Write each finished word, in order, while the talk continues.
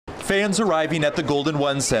Fans arriving at the Golden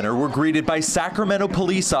One Center were greeted by Sacramento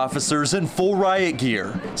police officers in full riot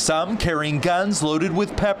gear, some carrying guns loaded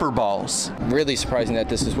with pepper balls. Really surprising that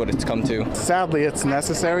this is what it's come to. Sadly, it's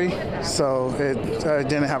necessary, so I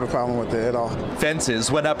didn't have a problem with it at all. Fences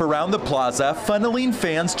went up around the plaza, funneling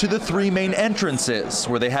fans to the three main entrances,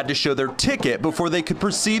 where they had to show their ticket before they could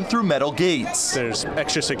proceed through metal gates. There's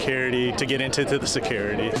extra security to get into the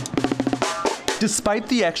security. Despite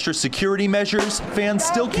the extra security measures, fans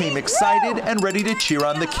still came excited and ready to cheer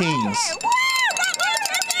on the Kings.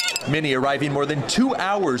 Many arriving more than 2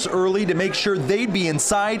 hours early to make sure they'd be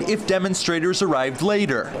inside if demonstrators arrived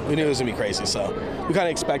later. We knew it was going to be crazy, so we kind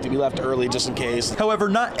of expected. We left early just in case. However,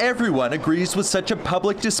 not everyone agrees with such a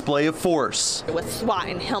public display of force. With SWAT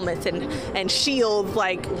and helmets and shields,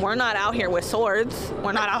 like, we're not out here with swords.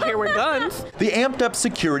 We're not out here with guns. The amped up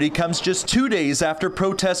security comes just 2 days after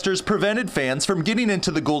protesters prevented fans from getting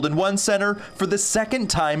into the Golden One Center for the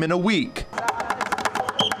second time in a week.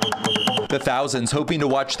 The thousands hoping to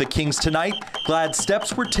watch the Kings tonight, glad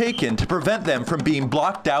steps were taken to prevent them from being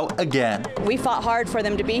blocked out again. We fought hard for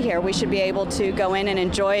them to be here. We should be able to go in and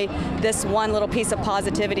enjoy this one little piece of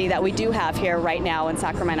positivity that we do have here right now in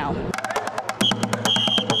Sacramento.